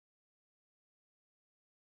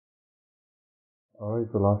Alright,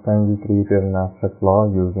 so last time we created an abstract flower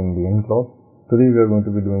using the in clause. Today we are going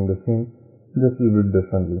to be doing the same, just a little bit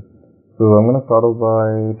differently. So I'm going to start off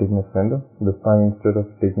by taking a slender. This time instead of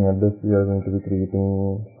taking a disk, we are going to be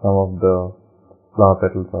creating some of the flower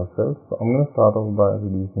petals ourselves. So I'm going to start off by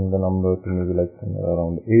reducing the number to maybe like somewhere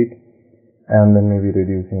around 8, and then maybe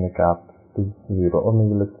reducing the cap to 0, or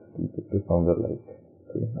maybe let's keep it to somewhere like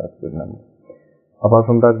 3. That's a good number. Apart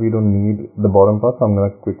from that, we don't need the bottom part, so I'm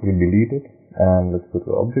going to quickly delete it. And let's go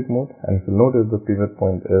to object mode, and if you notice, the pivot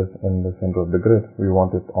point is in the center of the grid. We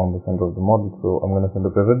want it on the center of the model, so I'm going to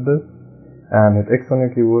center pivot this and hit X on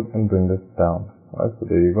your keyboard and bring this down. Alright, so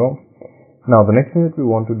there you go. Now the next thing that we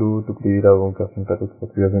want to do to create our own custom petals,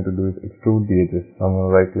 what we are going to do is extrude the edges. So I'm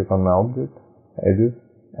going to right click on my object, edges,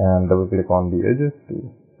 and double click on the edges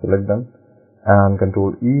to select them, and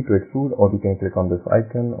Control E to extrude, or you can click on this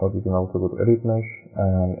icon, or you can also go to edit mesh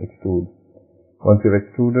and extrude. Once you've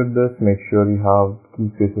extruded this, make sure you have key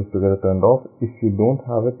faces together turned off. If you don't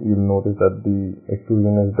have it, you'll notice that the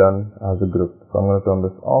extrusion is done as a group. So I'm going to turn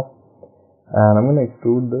this off, and I'm going to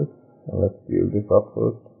extrude this. Let's scale this up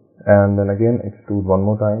first, and then again extrude one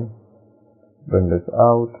more time. Bring this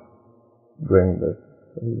out, bring this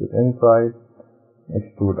inside,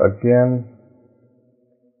 extrude again,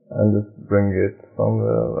 and just bring it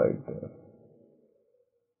somewhere right there.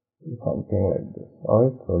 Something like this.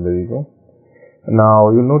 Alright, so there you go. Now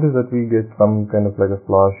you'll notice that we get some kind of like a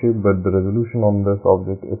flower shape, but the resolution on this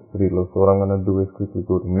object is pretty low. So what I'm going to do is quickly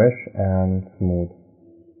go to mesh and smooth.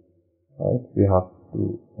 Right, we have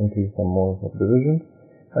to increase some more subdivisions.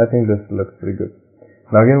 I think this looks pretty good.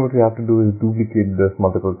 Now again, what we have to do is duplicate this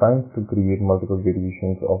multiple times to create multiple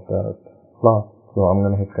variations of that flower. So I'm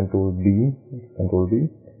going to hit Control D,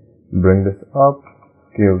 bring this up,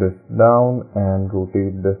 scale this down, and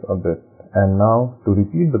rotate this a bit. And now to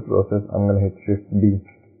repeat the process, I'm going to hit Shift D.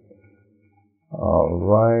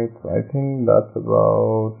 Alright, so I think that's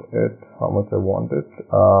about it, how much I want it.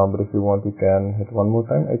 But if you want, you can hit one more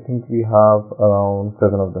time. I think we have around 7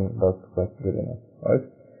 of them. That's quite good enough. Right?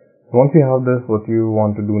 So once you have this, what you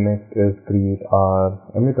want to do next is create our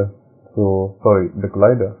emitter. The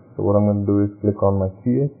collider. So what I'm going to do is click on my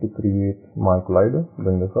sphere to create my collider.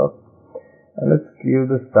 Bring this up. And let's scale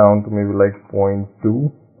this down to maybe like 0.2.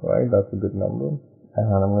 Right, that's a good number,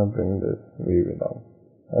 and I'm going to bring this way down.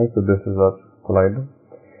 Right, so this is our collider,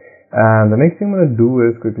 and the next thing I'm going to do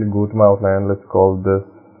is quickly go to my outline. Let's call this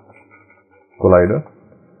collider,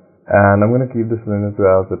 and I'm going to keep the cylinder to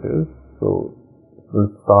as it is. So we'll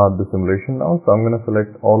start the simulation now. So I'm going to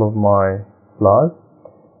select all of my flowers,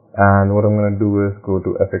 and what I'm going to do is go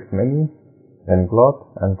to Fx menu, end cloth,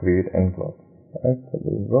 and create end cloth. Right, so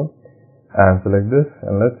there you go, and select this,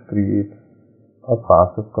 and let's create a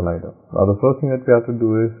passive collider. Now the first thing that we have to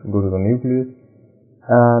do is go to the nucleus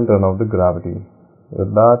and turn off the gravity.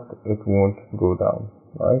 With that, it won't go down.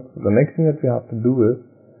 Right. So the next thing that we have to do is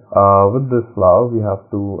with this flower, we have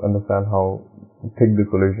to understand how thick the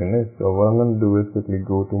collision is. So what I'm going to do is quickly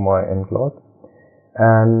go to my end cloth,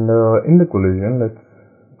 and in the collision, let's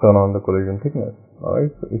turn on the collision thickness. Alright,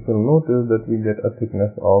 so if you'll notice that we get a thickness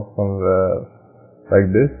of somewhere like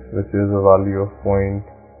this, which is a value of 0.012.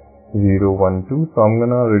 So I'm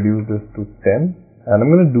gonna reduce this to 10, and I'm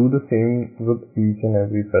gonna do the same with each and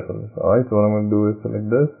every petal. Alright, so what I'm gonna do is select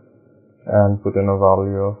this and put in a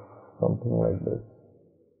value of something like this.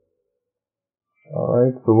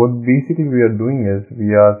 Alright, so what basically we are doing is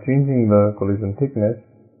we are changing the collision thickness,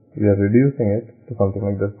 we are reducing it to something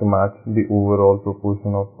like this to match the overall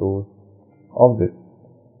proportion of those objects,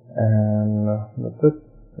 and that's it.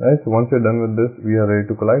 Right, so once you're done with this, we are ready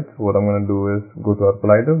to collide. So what I'm going to do is go to our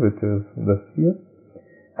collider, which is this here,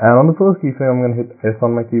 and on the first keyframe, I'm going to hit S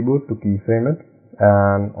on my keyboard to keyframe it,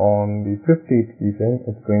 and on the 50th keyframe,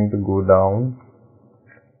 it's going to go down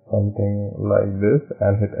something like this,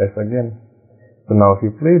 and hit S again. So now if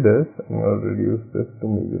you play this, I'm going to reduce this to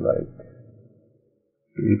maybe like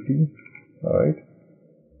 80. Alright,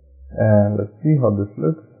 and let's see how this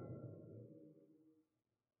looks.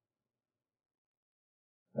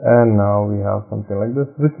 And now we have something like this,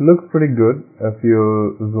 which looks pretty good. If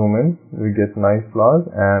you zoom in, we get nice flowers,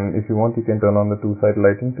 and if you want, you can turn on the two-side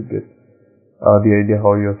lighting to get the idea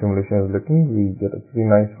how your simulation is looking. We get a pretty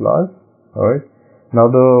nice flowers. Alright, now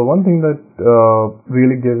the one thing that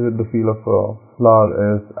really gives it the feel of a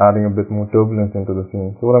flower is adding a bit more turbulence into the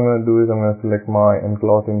scene. So what I'm going to do is I'm going to select my end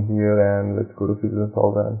cloth in here, and let's go to Feature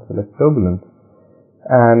Solver and select turbulence,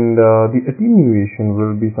 and the attenuation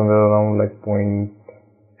will be somewhere around like 0.6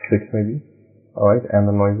 maybe. Alright, and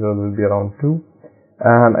the noise level will be around 2,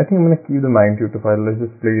 And I think I'm going to keep the magnitude to 5. Let's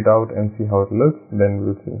just play it out and see how it looks, then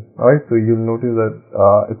we'll see. Alright, so you'll notice that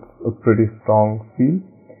it's a pretty strong feel.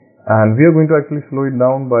 And we are going to actually slow it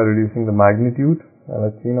down by reducing the magnitude.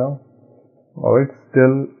 Let's see now. Alright,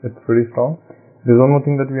 still it's pretty strong. There's one more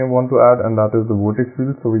thing that we want to add, and that is the vortex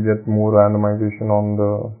field, so we get more randomization on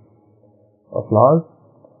the flowers.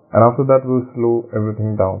 And after that we'll slow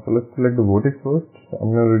everything down. So let's select the vortex first.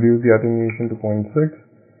 I'm going to reduce the attenuation to 0.6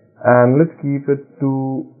 and let's keep it to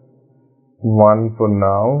 1 for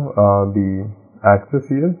now, the axis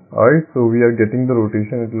here. Alright, so we are getting the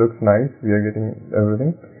rotation, it looks nice, we are getting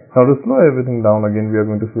everything. Now to slow everything down again, we are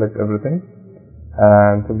going to select everything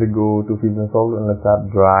and simply go to fields and solve and let's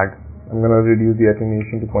add drag. I'm going to reduce the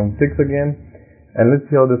attenuation to 0.6 again and let's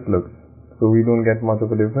see how this looks. So we don't get much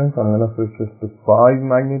of a difference. I'm going to switch this to 5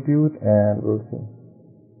 magnitude and we'll see.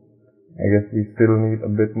 I guess we still need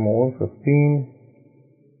a bit more, 15.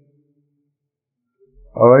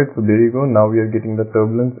 Alright, so there you go. Now we are getting the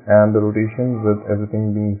turbulence and the rotation with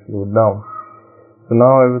everything being slowed down. So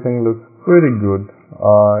now everything looks pretty good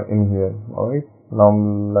in here. Alright, now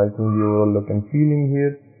I'm liking the overall look and feeling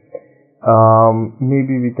here.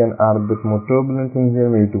 Maybe we can add a bit more turbulence in here,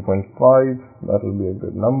 maybe 2.5. That will be a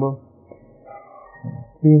good number.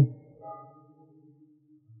 See.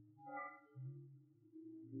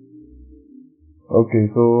 Okay,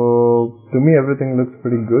 so to me everything looks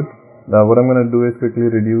pretty good. Now what I'm going to do is quickly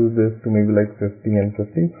reduce this to maybe like 50 and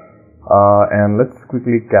 50. And let's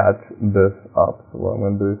quickly catch this up. So what I'm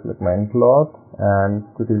going to do is select my end plot and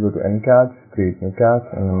quickly go to end catch, create new catch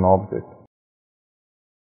and an object.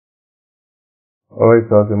 Alright,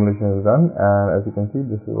 so our simulation is done, and as you can see,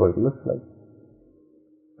 this is what it looks like.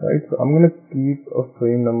 Right, so I'm going to keep a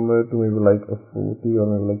frame number to maybe like a 40 or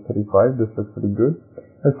maybe like 35. This looks pretty good.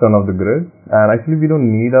 Let's turn off the grid. And actually we don't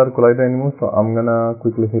need our collider anymore, so I'm going to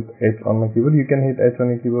quickly hit H on my keyboard. You can hit H on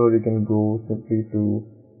your keyboard, or you can go simply to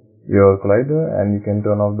your collider and you can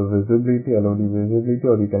turn off the visibility, LOD visibility,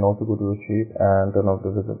 or you can also go to the shape and turn off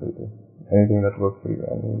the visibility. Anything that works for you.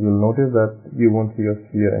 And you'll notice that you won't see a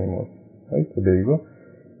sphere anymore. Right, so there you go.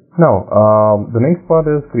 Now, the next part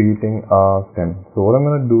is creating a stem. So what I'm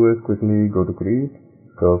going to do is quickly go to create,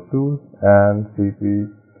 curve tools, and CV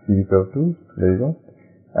curve tools. There you go.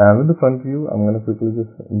 And with the front view, I'm going to quickly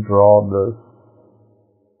just draw this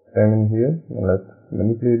stem in here. And let's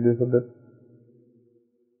manipulate this a bit.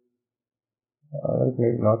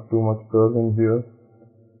 Maybe not too much curve in here.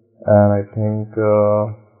 And I think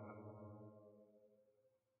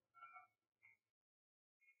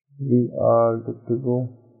we are good to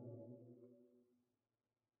go.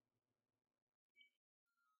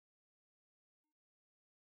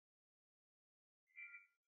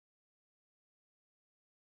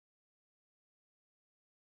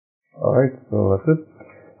 Alright, so that's it.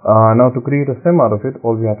 Now to create a stem out of it,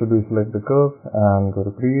 all we have to do is select the curve and go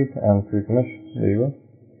to create and create mesh. There you go.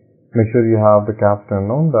 Make sure you have the caps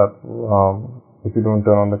turned on. That if you don't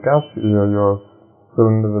turn on the caps, your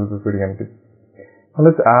cylinder will be pretty empty. Now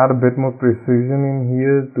let's add a bit more precision in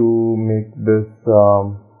here to make this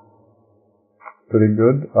pretty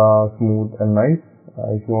good, smooth and nice.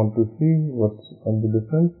 If you want to see what's the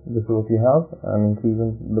difference, this is what you have, and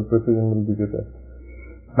increasing the precision will be better.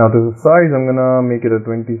 Now to the size, I'm gonna make it a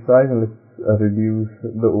 20 size, and let's reduce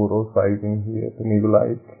the overall size in here to maybe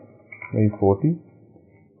 40.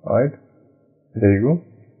 Alright, there you go.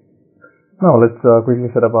 Now let's quickly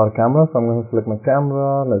set up our camera. So I'm going to select my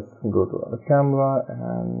camera. Let's go to our camera,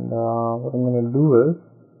 and what I'm going to do is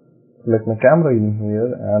select my camera in here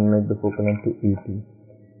and make the focal length to 80.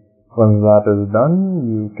 Once that is done,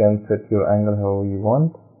 you can set your angle however you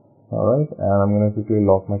want. Alright, and I'm going to quickly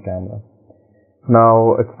lock my camera.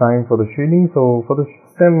 Now it's time for the shading. So for the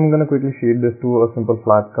stem, I'm going to quickly shade this to a simple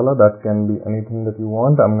flat color. That can be anything that you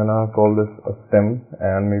want. I'm going to call this a stem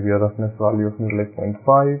and maybe a roughness value of maybe like 0.5,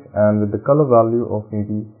 and with the color value of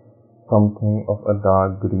maybe something of a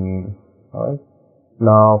dark green. Alright.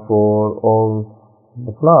 Now for all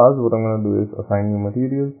the flowers, what I'm going to do is assign new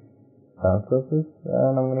materials and surface,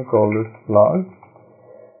 and I'm going to call this flowers.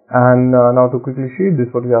 And now to quickly shade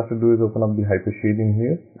this, what we have to do is open up the hyper shading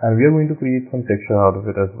here, and we are going to create some texture out of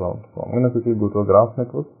it as well. So I'm going to quickly go to a graph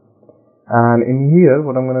network, and in here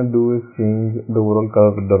what I'm going to do is change the overall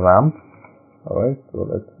color with the ramp. Alright, so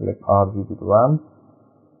let's select RGB ramp,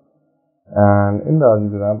 and in the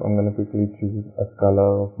RGB ramp I'm going to quickly choose a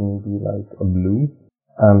color of maybe like a blue,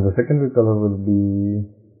 and the secondary color will be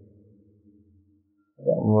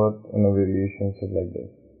somewhat in a variation so like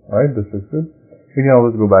this. Alright, this is good. We can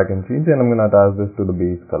always go back and change, and I'm going to attach this to the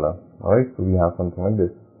base color. Alright, so we have something like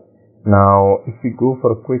this. Now, if we go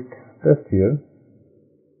for a quick test here,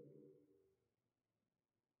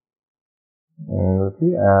 Let's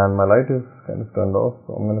see, and my light is kind of turned off,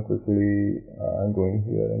 so I'm gonna quickly go in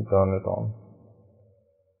here and turn it on.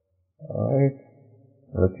 Alright,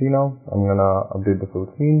 let's see now. I'm gonna update the full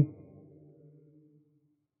screen.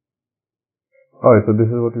 Alright, so this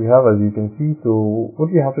is what we have, as you can see. So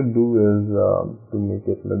what we have to do is, to make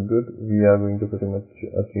it look good, we are going to pretty much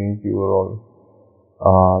change the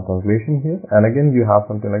overall translation here. And again, you have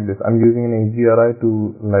something like this. I'm using an HDRI to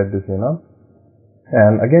light this in up.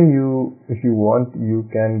 And again, if you want, you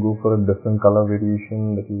can go for a different color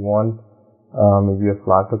variation that you want, maybe a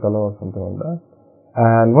flatter color or something like that.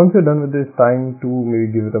 And once you're done with this, time to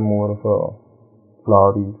maybe give it a more of a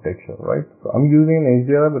flowery texture, right? So I'm using an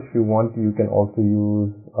HDRI, but if you want, you can also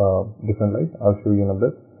use different light. I'll show you in a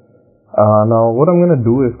bit. Now, what I'm gonna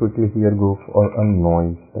do is quickly here go for a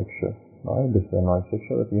noise texture. Right, this is a noise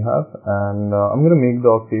texture that we have, and I'm going to make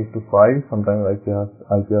the octave to 5. Sometimes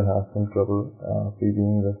IPR has some trouble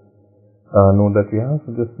previewing this node that we have,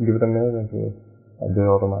 so just give it a minute and it will there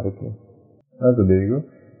automatically. Right, so there you go.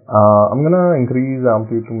 I'm going to increase the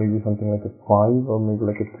amplitude to maybe something like a 5 or maybe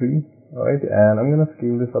like a 3, right, and I'm going to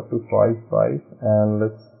scale this up to 5, and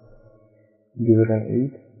let's give it an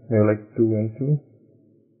 8, maybe like 2 and 2.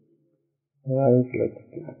 Right, let's do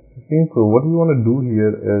it. Okay, so what we want to do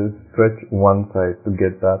here is stretch one side to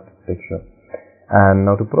get that texture. And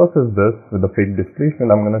now to process this with the fade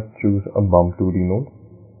displacement, I'm going to choose a bump 2D node.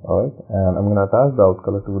 Alright, and I'm going to attach the out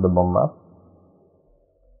color to the bump map.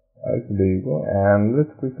 Alright, so there you go. And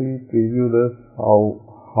let's quickly preview this, how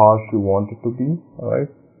harsh you want it to be.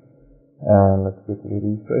 Alright, and let's quickly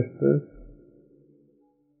refresh this.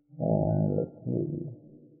 And let's maybe.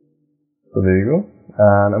 So there you go.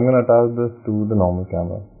 And I'm going to attach this to the normal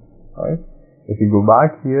camera. Alright, if you go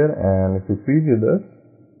back here and if you preview this,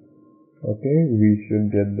 okay, we should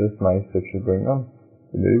get this nice texture going on.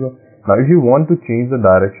 So there you go. Now if you want to change the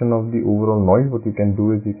direction of the overall noise, what you can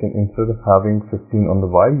do is you can, instead of having 15 on the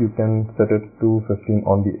Y, you can set it to 15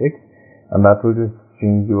 on the X, and that will just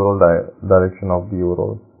change the overall direction of the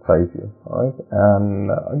overall size here. Alright, and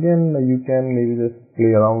again, you can maybe just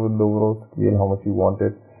play around with the overall scale, how much you want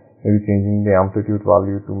it. Maybe changing the amplitude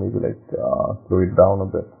value to maybe like slow it down a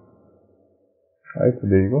bit. Right, so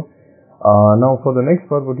there you go. Now for the next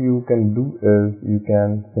part, what you can do is you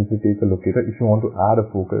can simply take a locator. If you want to add a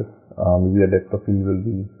focus, maybe a depth of field will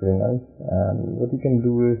be very nice. And what you can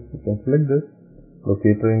do is you can select this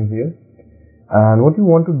locator in here. And what you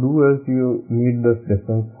want to do is you need this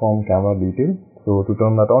distance from camera detail. So to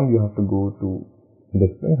turn that on, you have to go to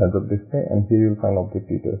display, heads up display, and here you'll find object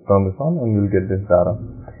details. Turn this on and you'll get this data.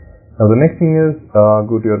 Now the next thing is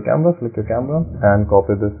go to your camera, select your camera, and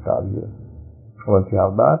copy this tab here. Once you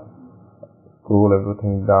have that, scroll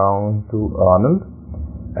everything down to Arnold,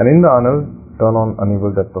 and in the Arnold, turn on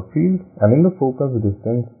enable depth of field, and in the focus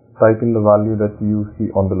distance, type in the value that you see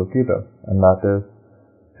on the locator, and that is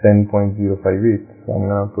 10.058. So I'm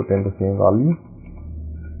gonna put in the same value.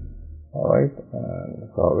 Alright, and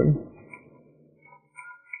sorry.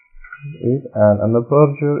 8, and the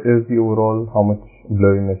aperture is the overall how much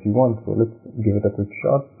blurriness you want. So let's give it a quick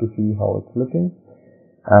shot to see how it's looking.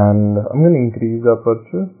 And I'm going to increase the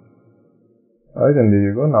aperture. Alright, and there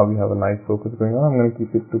you go. Now we have a nice focus going on. I'm going to keep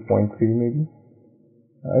it to 0.3 maybe.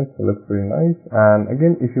 Alright, so looks very nice. And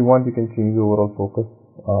again, if you want, you can change the overall focus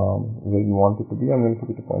where you want it to be. I'm going to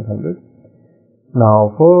keep it to 0.100.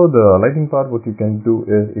 Now for the lighting part, what you can do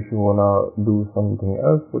is, if you want to do something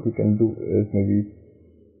else, what you can do is maybe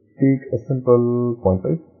take a simple point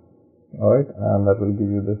light. Alright, and that will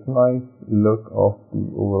give you this nice look of the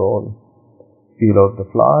overall feel of the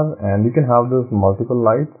flower. And you can have those multiple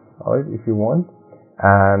lights, alright, if you want.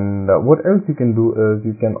 And what else you can do is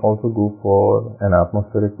you can also go for an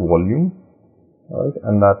atmospheric volume, alright,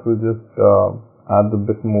 and that will just add a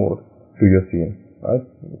bit more to your scene, right?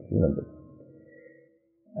 Let's see in a bit.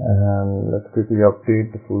 And let's quickly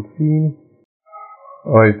update the full scene.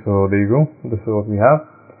 Alright, so there you go. This is what we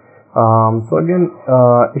have. So again,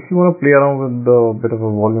 if you want to play around with the bit of a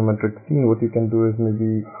volumetric scene, what you can do is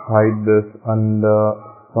maybe hide this under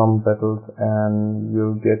some petals, and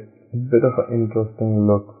you'll get a bit of an interesting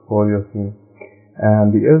look for your scene.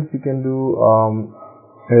 And the else you can do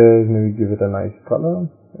is maybe give it a nice color.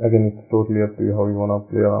 Again, it's totally up to you how you want to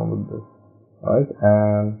play around with this. Alright,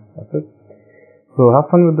 and that's it. So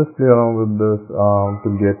have fun with this, play around with this to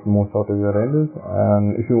get most out of your renders.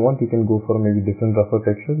 And if you want, you can go for maybe different rougher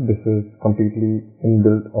textures. This is completely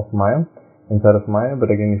inbuilt of Maya, inside of Maya.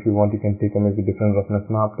 But again, if you want, you can take a maybe different roughness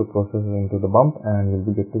map to process it into the bump, and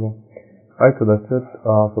you'll be good to go. Alright, so that's it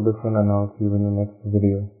for this one, and I'll see you in the next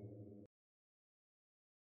video.